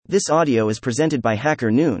This audio is presented by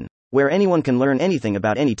Hacker Noon, where anyone can learn anything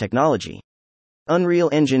about any technology. Unreal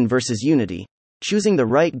Engine vs. Unity: Choosing the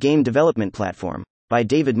Right Game Development Platform, by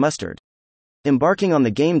David Mustard. Embarking on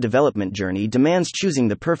the game development journey demands choosing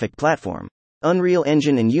the perfect platform. Unreal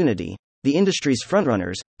Engine and Unity, the industry's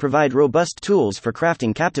frontrunners, provide robust tools for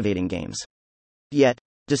crafting captivating games. Yet,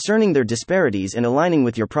 discerning their disparities and aligning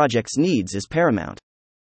with your project's needs is paramount.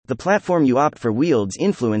 The platform you opt for wields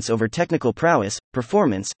influence over technical prowess,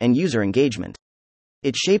 performance, and user engagement.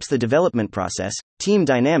 It shapes the development process, team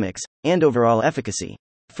dynamics, and overall efficacy.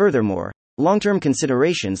 Furthermore, long-term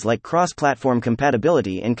considerations like cross-platform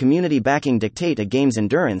compatibility and community backing dictate a game's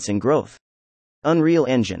endurance and growth. Unreal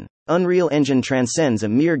Engine. Unreal Engine transcends a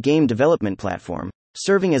mere game development platform,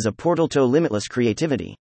 serving as a portal to limitless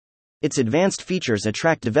creativity. Its advanced features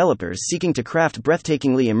attract developers seeking to craft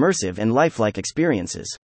breathtakingly immersive and lifelike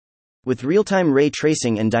experiences. With real-time ray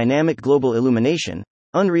tracing and dynamic global illumination,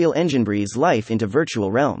 Unreal Engine breathes life into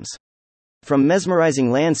virtual realms. From mesmerizing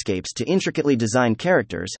landscapes to intricately designed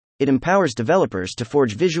characters, it empowers developers to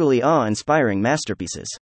forge visually awe-inspiring masterpieces.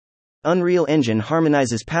 Unreal Engine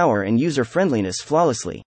harmonizes power and user-friendliness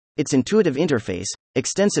flawlessly. Its intuitive interface,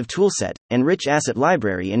 extensive toolset, and rich asset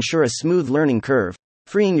library ensure a smooth learning curve,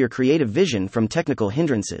 freeing your creative vision from technical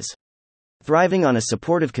hindrances. Thriving on a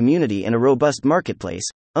supportive community and a robust marketplace,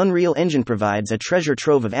 Unreal Engine provides a treasure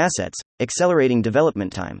trove of assets, accelerating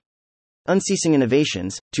development time. Unceasing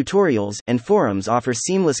innovations, tutorials, and forums offer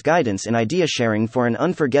seamless guidance and idea sharing for an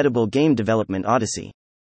unforgettable game development odyssey.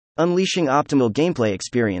 Unleashing optimal gameplay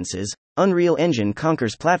experiences, Unreal Engine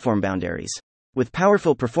conquers platform boundaries. With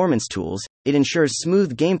powerful performance tools, it ensures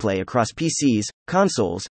smooth gameplay across PCs,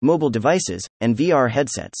 consoles, mobile devices, and VR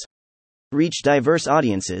headsets. Reach diverse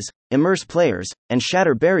audiences, immerse players, and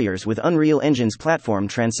shatter barriers with Unreal Engine's platform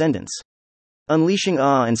transcendence. Unleashing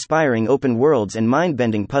awe-inspiring open worlds and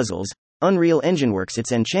mind-bending puzzles, Unreal Engine works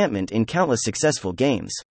its enchantment in countless successful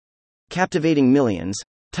games. Captivating millions,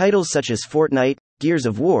 titles such as Fortnite, Gears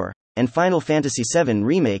of War, and Final Fantasy VII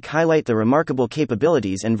Remake highlight the remarkable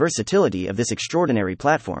capabilities and versatility of this extraordinary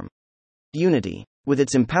platform. Unity. With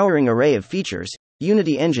its empowering array of features,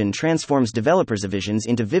 Unity Engine transforms developers' visions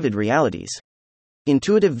into vivid realities.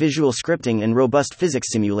 Intuitive visual scripting and robust physics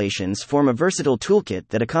simulations form a versatile toolkit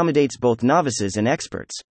that accommodates both novices and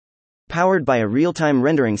experts. Powered by a real-time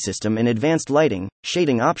rendering system and advanced lighting,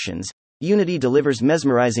 shading options, Unity delivers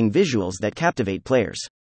mesmerizing visuals that captivate players.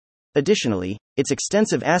 Additionally, its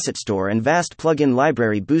extensive asset store and vast plugin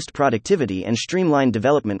library boost productivity and streamline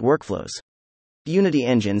development workflows. Unity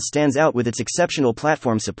Engine stands out with its exceptional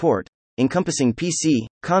platform support, encompassing PC,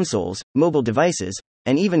 consoles, mobile devices,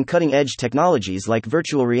 and even cutting-edge technologies like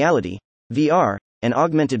virtual reality, VR, and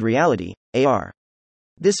augmented reality, AR.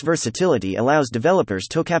 This versatility allows developers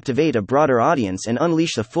to captivate a broader audience and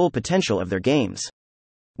unleash the full potential of their games.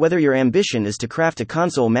 Whether your ambition is to craft a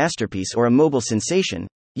console masterpiece or a mobile sensation,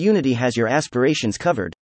 Unity has your aspirations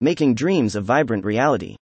covered, making dreams a vibrant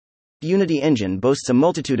reality. Unity Engine boasts a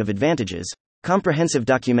multitude of advantages: comprehensive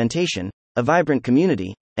documentation, a vibrant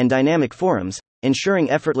community, and dynamic forums, ensuring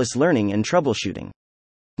effortless learning and troubleshooting.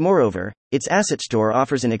 Moreover, its asset store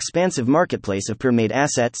offers an expansive marketplace of pre-made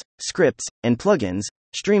assets, scripts, and plugins,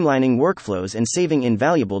 streamlining workflows and saving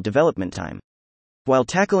invaluable development time. While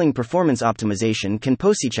tackling performance optimization can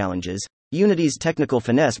pose challenges, Unity's technical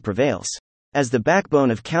finesse prevails. As the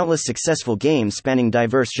backbone of countless successful games spanning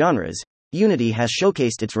diverse genres, Unity has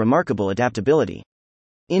showcased its remarkable adaptability.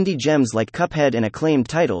 Indie gems like Cuphead and acclaimed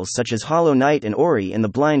titles such as Hollow Knight and Ori and the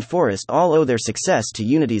Blind Forest all owe their success to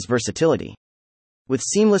Unity's versatility. With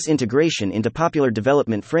seamless integration into popular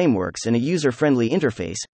development frameworks and a user-friendly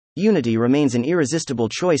interface, Unity remains an irresistible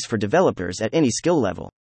choice for developers at any skill level.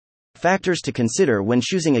 Factors to consider when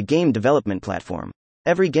choosing a game development platform.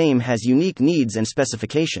 Every game has unique needs and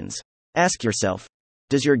specifications. Ask yourself,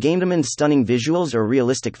 does your game demand stunning visuals or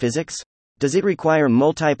realistic physics? Does it require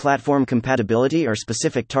multi-platform compatibility or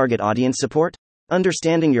specific target audience support?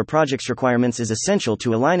 Understanding your project's requirements is essential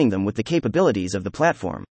to aligning them with the capabilities of the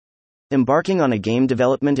platform. Embarking on a game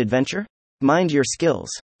development adventure? Mind your skills.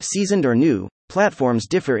 Seasoned or new, platforms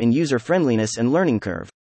differ in user-friendliness and learning curve.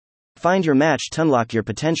 Find your match to unlock your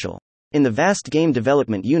potential. In the vast game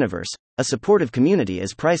development universe, a supportive community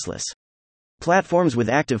is priceless. Platforms with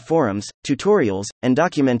active forums, tutorials, and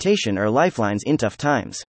documentation are lifelines in tough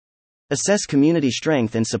times. Assess community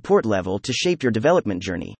strength and support level to shape your development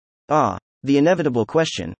journey. The inevitable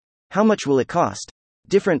question: how much will it cost?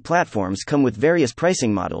 Different platforms come with various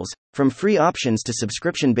pricing models, from free options to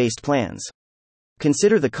subscription-based plans.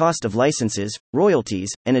 Consider the cost of licenses, royalties,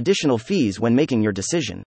 and additional fees when making your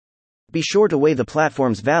decision. Be sure to weigh the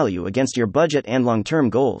platform's value against your budget and long-term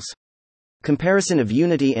goals. Comparison of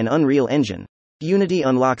Unity and Unreal Engine. Unity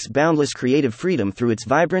unlocks boundless creative freedom through its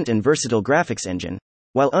vibrant and versatile graphics engine,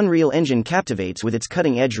 while Unreal Engine captivates with its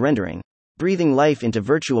cutting-edge rendering, breathing life into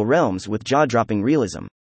virtual realms with jaw-dropping realism.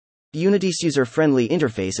 Unity's user-friendly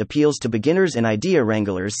interface appeals to beginners and idea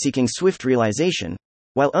wranglers seeking swift realization,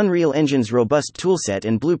 while Unreal Engine's robust toolset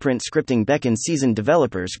and blueprint scripting beckon seasoned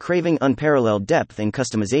developers craving unparalleled depth and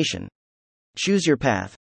customization. Choose your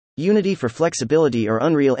path. Unity for flexibility or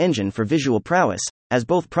Unreal Engine for visual prowess, as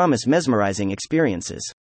both promise mesmerizing experiences.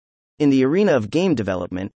 In the arena of game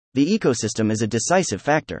development, the ecosystem is a decisive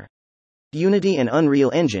factor. Unity and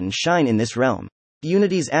Unreal Engine shine in this realm.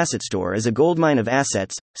 Unity's asset store is a goldmine of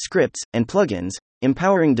assets, scripts, and plugins,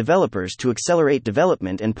 empowering developers to accelerate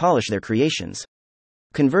development and polish their creations.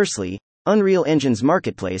 Conversely, Unreal Engine's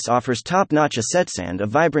marketplace offers top-notch assets and a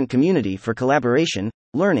vibrant community for collaboration,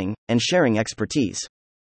 learning, and sharing expertise.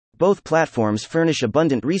 Both platforms furnish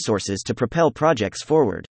abundant resources to propel projects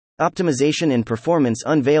forward. Optimization and performance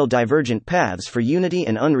unveil divergent paths for Unity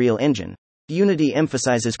and Unreal Engine. Unity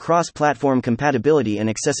emphasizes cross-platform compatibility and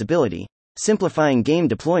accessibility, simplifying game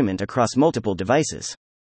deployment across multiple devices.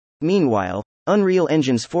 Meanwhile, Unreal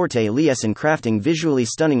Engine's forte lies in crafting visually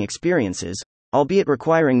stunning experiences, albeit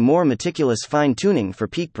requiring more meticulous fine-tuning for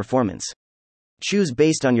peak performance. Choose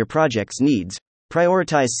based on your project's needs,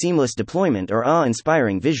 prioritize seamless deployment or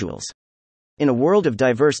awe-inspiring visuals. In a world of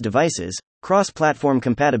diverse devices, cross-platform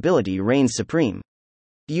compatibility reigns supreme.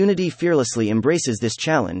 Unity fearlessly embraces this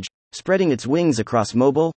challenge, spreading its wings across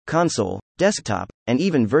mobile, console, desktop, and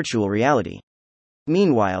even virtual reality.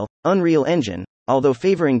 Meanwhile, Unreal Engine, although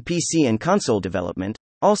favoring PC and console development,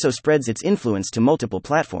 also spreads its influence to multiple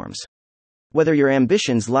platforms. Whether your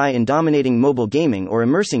ambitions lie in dominating mobile gaming or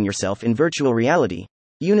immersing yourself in virtual reality,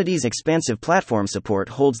 Unity's expansive platform support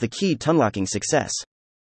holds the key to unlocking success.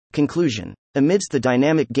 Conclusion. Amidst the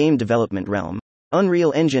dynamic game development realm,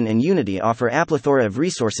 Unreal Engine and Unity offer a plethora of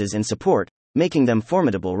resources and support, making them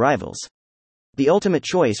formidable rivals. The ultimate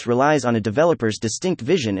choice relies on a developer's distinct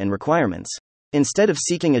vision and requirements. Instead of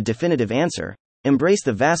seeking a definitive answer, embrace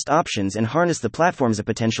the vast options and harness the platform's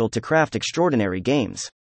potential to craft extraordinary games.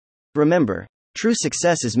 Remember, true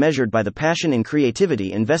success is measured by the passion and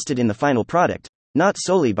creativity invested in the final product, not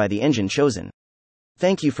solely by the engine chosen.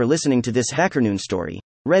 Thank you for listening to this HackerNoon story,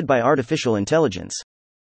 read by Artificial Intelligence.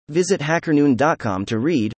 Visit hackerNoon.com to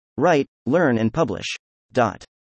read, write, learn, and publish.